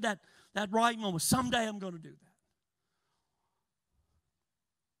waiting for that right moment. Someday I'm going to do that.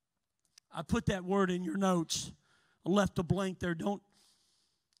 I put that word in your notes. I left a blank there. Don't,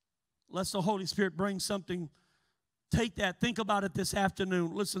 unless the Holy Spirit brings something, take that. Think about it this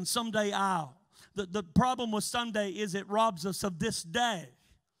afternoon. Listen, someday I'll. The problem with Sunday is it robs us of this day.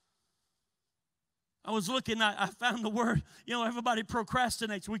 I was looking, I found the word, everybody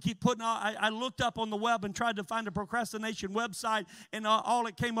procrastinates. We keep putting, I looked up on the web and tried to find a procrastination website, and all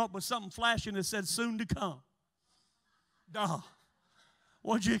it came up was something flashing that said soon to come. Duh.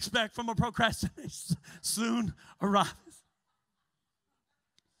 What'd you expect from a procrastination? Soon arrives.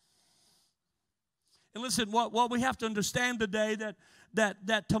 And listen, what we have to understand today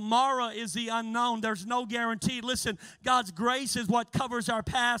that tomorrow is the unknown. There's no guarantee. Listen, God's grace is what covers our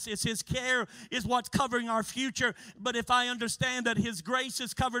past. It's His care is what's covering our future. But if I understand that His grace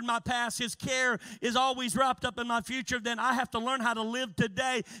has covered my past, His care is always wrapped up in my future, then I have to learn how to live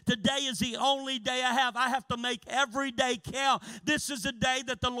today. Today is the only day I have. I have to make every day count. This is the day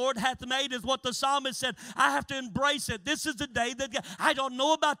that the Lord hath made, is what the psalmist said. I have to embrace it. This is the day that I don't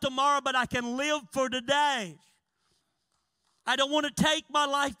know about tomorrow, but I can live for today. I don't want to take my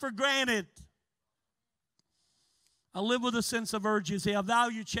life for granted. I live with a sense of urgency. I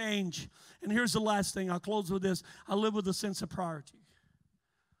value change. And here's the last thing. I'll close with this. I live with a sense of priority.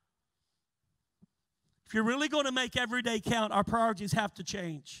 If you're really going to make every day count, our priorities have to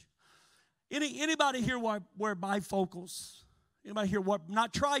change. Anybody here wear bifocals? Anybody here wear,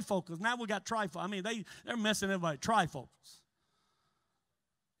 not trifocals? Now we got trifocals. I mean, they're messing everybody. Trifocals.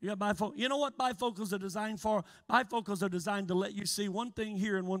 You got bifocals. You know what bifocals are designed for? Bifocals are designed to let you see one thing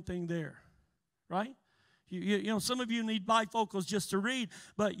here and one thing there, right? You know, some of you need bifocals just to read,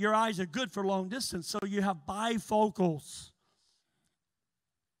 but your eyes are good for long distance, so you have bifocals.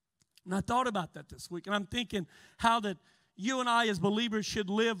 And I thought about that this week, and I'm thinking how that you and I as believers should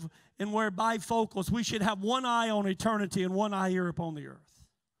live and wear bifocals. We should have one eye on eternity and one eye here upon the earth.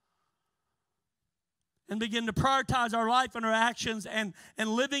 And begin to prioritize our life and our actions and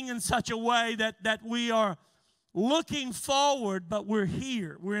living in such a way that we are looking forward, but we're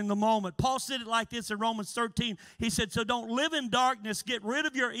here. We're in the moment. Paul said it like this in Romans 13. He said, so don't live in darkness. Get rid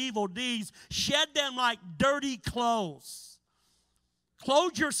of your evil deeds. Shed them like dirty clothes.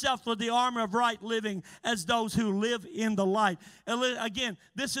 Clothe yourself with the armor of right living as those who live in the light. And again,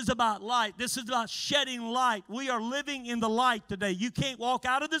 this is about light. This is about shedding light. We are living in the light today. You can't walk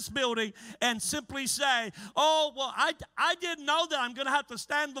out of this building and simply say, oh, well, I didn't know that I'm going to have to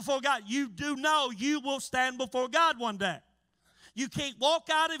stand before God. You do know you will stand before God one day. You can't walk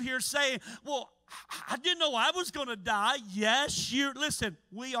out of here saying, well, I didn't know I was going to die. Yes, listen,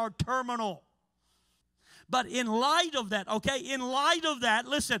 we are terminal. But in light of that, okay, in light of that,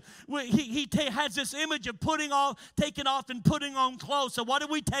 listen, he has this image of taking off and putting on clothes. So what do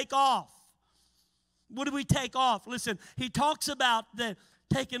we take off? What do we take off? Listen, he talks about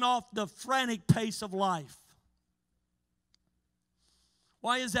taking off the frantic pace of life.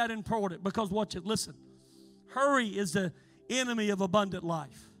 Why is that important? Because watch it, listen. Hurry is the enemy of abundant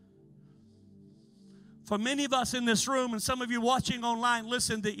life. For many of us in this room and some of you watching online,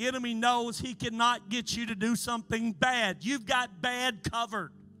 listen, the enemy knows he cannot get you to do something bad. You've got bad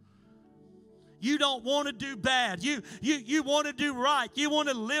covered. You don't want to do bad. You want to do right. You want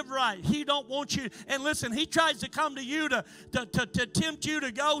to live right. He don't want you. And listen, he tries to come to you to tempt you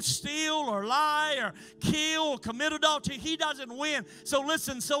to go steal or lie or kill or commit adultery. He doesn't win. So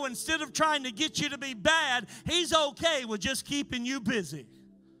listen, so instead of trying to get you to be bad, he's okay with just keeping you busy.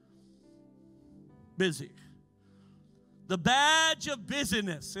 Busy. The badge of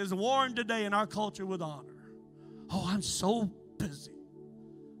busyness is worn today in our culture with honor. Oh, I'm so busy.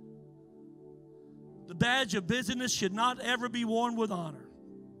 The badge of busyness should not ever be worn with honor.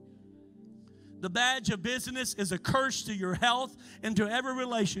 The badge of busyness is a curse to your health and to every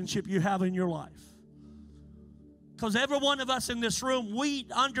relationship you have in your life. Because every one of us in this room, we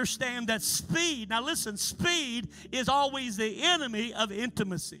understand that speed, now listen, speed is always the enemy of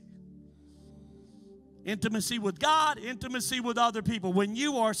intimacy. Intimacy with God, intimacy with other people. When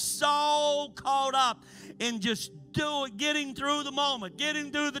you are so caught up in just getting through the moment,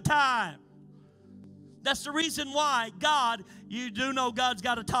 getting through the time. That's the reason why you do know God's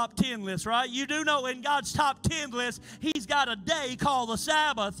got a top 10 list, right? You do know in God's top 10 list, He's got a day called the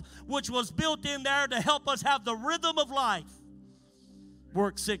Sabbath, which was built in there to help us have the rhythm of life.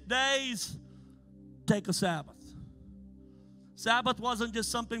 Work 6 days, take a Sabbath. Sabbath wasn't just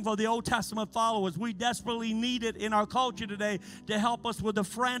something for the Old Testament followers. We desperately need it in our culture today to help us with the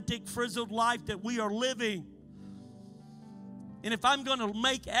frantic, frizzled life that we are living. And if I'm going to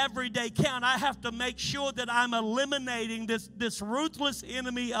make every day count, I have to make sure that I'm eliminating this ruthless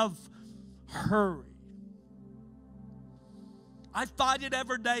enemy of hurry. I fight it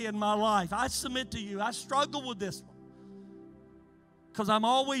every day in my life. I submit to you, I struggle with this one. Because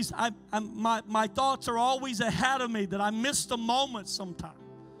my thoughts are always ahead of me, that I miss the moment sometimes.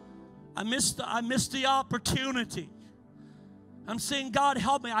 I miss the opportunity. I'm saying, God,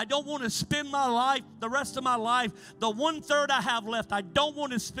 help me. I don't want to spend my life, the rest of my life, the 1/3 I have left, I don't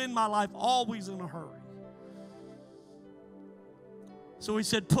want to spend my life always in a hurry. So he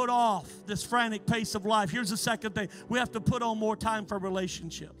said, put off this frantic pace of life. Here's the second thing. We have to put on more time for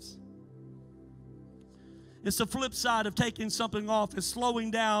relationships. It's the flip side of taking something off. It's slowing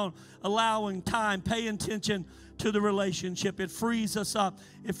down, allowing time, paying attention to the relationship. It frees us up.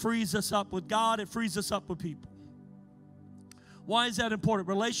 It frees us up with God. It frees us up with people. Why is that important?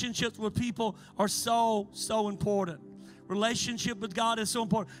 Relationships with people are so important. Relationship with God is so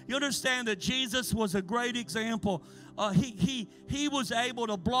important. You understand that Jesus was a great example. He was able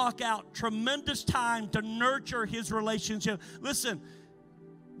to block out tremendous time to nurture his relationship. Listen,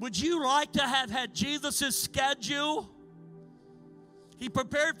 would you like to have had Jesus' schedule? He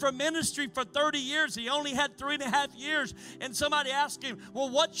prepared for ministry for 30 years. He only had 3.5 years. And somebody asked him, well,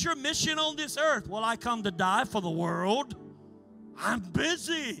 what's your mission on this earth? Well, I come to die for the world. I'm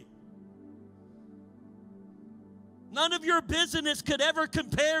busy. None of your business could ever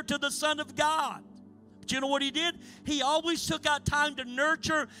compare to the Son of God. But you know what he did? He always took out time to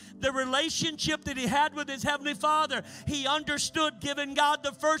nurture the relationship that he had with his Heavenly Father. He understood giving God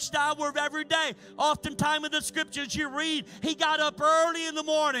the first hour of every day. Oftentimes in the scriptures you read, he got up early in the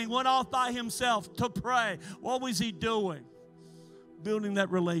morning, went off by himself to pray. What was he doing? Building that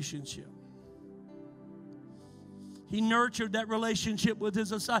relationship. He nurtured that relationship with his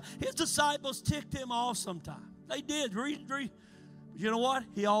disciples. His disciples ticked him off sometimes. They did. You know what?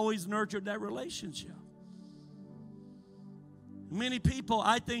 He always nurtured that relationship. Many people,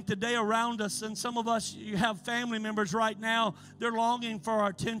 I think, today around us, and some of us, you have family members right now, they're longing for our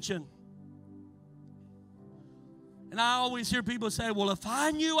attention. And I always hear people say, well, if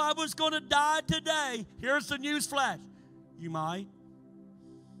I knew I was going to die today, here's the news flash. You might.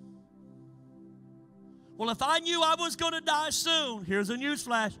 Well, if I knew I was going to die soon, here's a news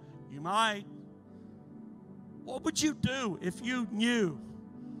flash. You might. What would you do if you knew?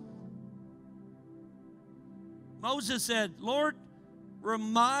 Moses said, Lord,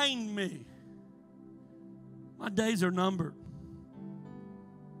 remind me. My days are numbered.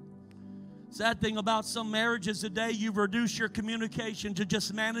 Sad thing about some marriages today, you've reduced your communication to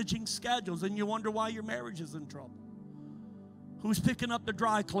just managing schedules, and you wonder why your marriage is in trouble. Who's picking up the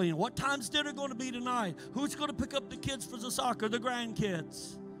dry cleaning? What time's dinner going to be tonight? Who's going to pick up the kids for the soccer, the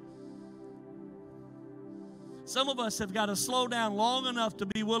grandkids? Some of us have got to slow down long enough to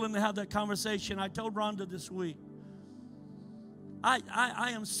be willing to have that conversation. I told Rhonda this week,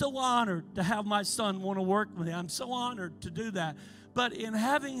 I am so honored to have my son want to work with me. I'm so honored to do that. But in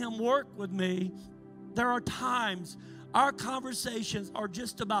having him work with me, there are times our conversations are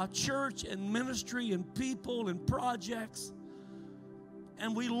just about church and ministry and people and projects.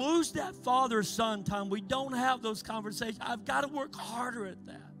 And we lose that father-son time. We don't have those conversations. I've got to work harder at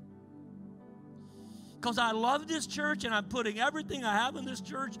that. Because I love this church and I'm putting everything I have in this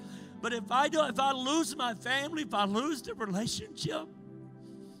church. But if I lose my family, if I lose the relationship,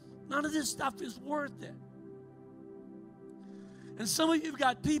 none of this stuff is worth it. And some of you have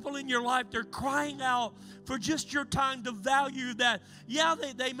got people in your life, they're crying out for just your time to value that. Yeah,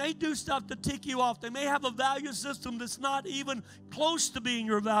 they may do stuff to tick you off. They may have a value system that's not even close to being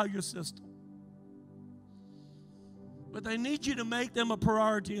your value system. But they need you to make them a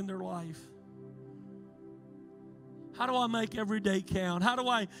priority in their life. How do I make every day count? How do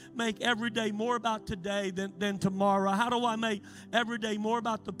I make every day more about today than tomorrow? How do I make every day more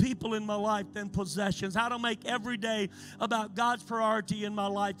about the people in my life than possessions? How do I make every day about God's priority in my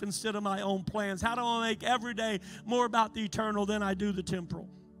life instead of my own plans? How do I make every day more about the eternal than I do the temporal?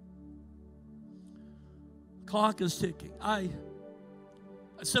 Clock is ticking.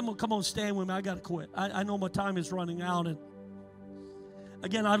 Someone come on, stand with me. I got to quit. I know my time is running out. And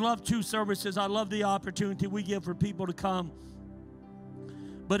again, I love 2 services. I love the opportunity we give for people to come.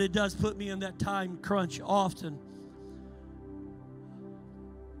 But it does put me in that time crunch often.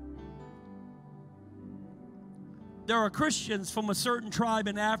 There are Christians from a certain tribe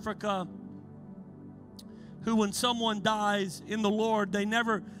in Africa who, when someone dies in the Lord, they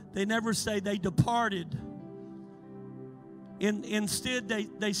never say they departed. Instead,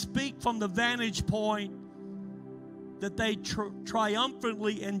 they speak from the vantage point that they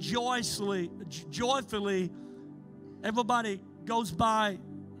triumphantly and joyfully, everybody goes by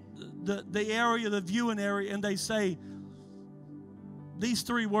the area, the viewing area, and they say these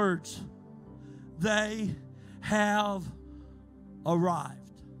 3 words: they have arrived.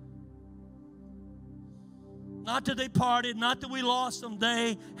 Not that they parted, not that we lost them,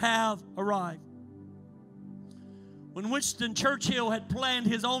 they have arrived. When Winston Churchill had planned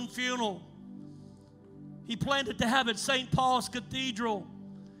his own funeral, he planned it to have at St. Paul's Cathedral.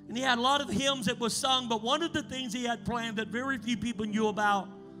 And he had a lot of hymns that was sung, but one of the things he had planned that very few people knew about,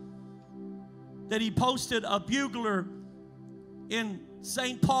 that he posted a bugler in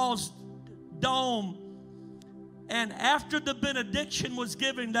St. Paul's Dome, And after the benediction was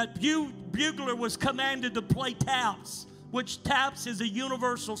given, that bugler was commanded to play taps, which taps is a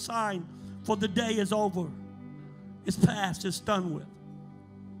universal sign for the day is over. It's past, it's done with.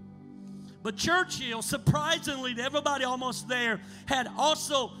 But Churchill, surprisingly to everybody almost there, had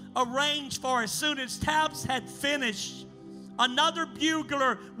also arranged for, as soon as taps had finished, another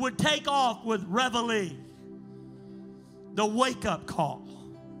bugler would take off with Reveille, the wake-up call.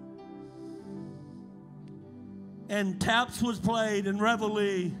 And taps was played and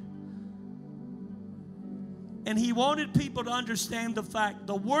Reveille. And he wanted people to understand the fact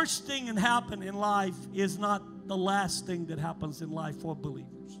the worst thing that happen in life is not the last thing that happens in life for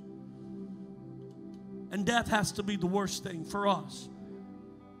believers. And death has to be the worst thing for us.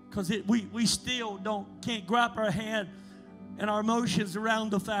 Because we still can't grab our hand and our emotions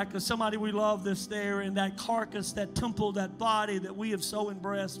around the fact that somebody we love that's there, and that carcass, that temple, that body that we have so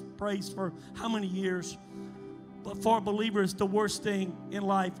embraced, praised for how many years. But for believers, the worst thing in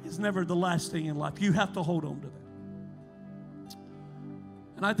life is never the last thing in life. You have to hold on to that.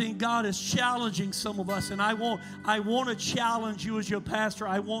 And I think God is challenging some of us, and I want to challenge you as your pastor.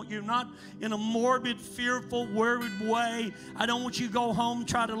 I want you not in a morbid, fearful, worried way. I don't want you to go home,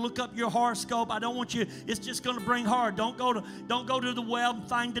 try to look up your horoscope. I don't want you, it's just going to bring hard. Don't go to the web and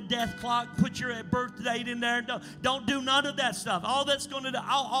find the death clock, put your birth date in there. Don't do none of that stuff. All that's going to do,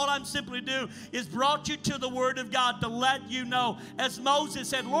 all I'm simply do is brought you to the Word of God to let you know, as Moses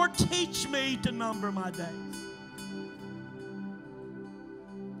said, Lord, teach me to number my days.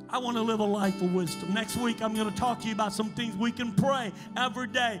 I want to live a life of wisdom. Next week, I'm going to talk to you about some things we can pray every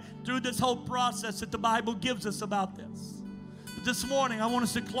day through this whole process that the Bible gives us about this. But this morning, I want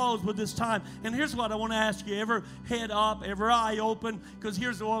us to close with this time. And here's what I want to ask you. Every head up, every eye open, because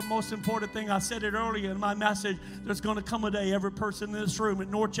here's the most important thing. I said it earlier in my message. There's going to come a day, every person in this room, at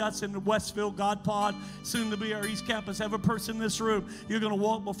North Judson, Westville, God Pod, soon to be our East Campus, every person in this room, you're going to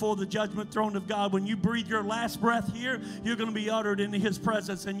walk before the judgment throne of God. When you breathe your last breath here, you're going to be uttered into His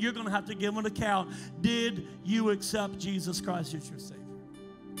presence, and you're going to have to give an account. Did you accept Jesus Christ as your Savior?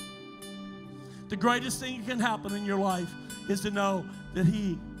 The greatest thing that can happen in your life is to know that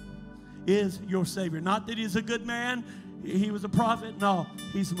He is your Savior. Not that He's a good man, He was a prophet. No,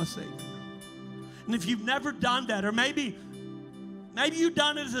 He's my Savior. And if you've never done that, or maybe you've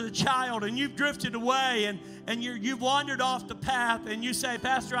done it as a child and you've drifted away and you've wandered off the path, and you say,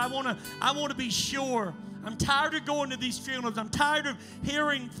 Pastor, I want to be sure. I'm tired of going to these funerals. I'm tired of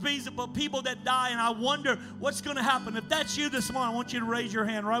hearing things about people that die, and I wonder what's going to happen. If that's you this morning, I want you to raise your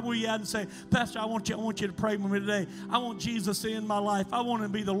hand right where you're at and say, Pastor, I want you to pray with me today. I want Jesus in my life. I want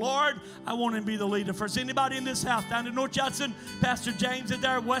Him to be the Lord. I want Him to be the leader. For anybody in this house, down in North Judson, Pastor James is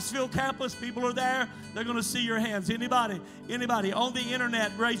there, Westville campus, people are there. They're going to see your hands. Anybody on the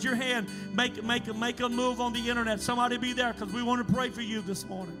internet, raise your hand. Make a move on the internet. Somebody be there, because we want to pray for you this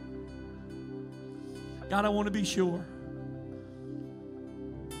morning. God, I want to be sure.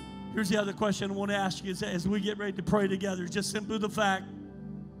 Here's the other question I want to ask you as we get ready to pray together. Just simply the fact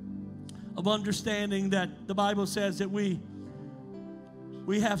of understanding that the Bible says that we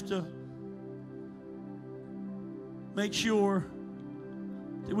have to make sure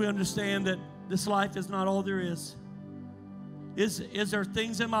that we understand that this life is not all there is. Is there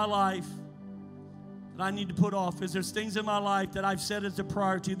things in my life that I need to put off? Is there things in my life that I've set as a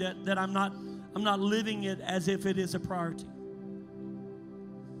priority that I'm not living it as if it is a priority?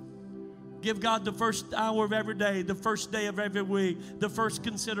 Give God the first hour of every day, the first day of every week, the first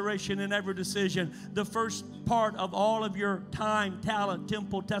consideration in every decision, the first part of all of your time, talent,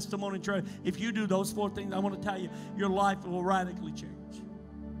 temple, testimony, trade. If you do those 4 things, I want to tell you, your life will radically change.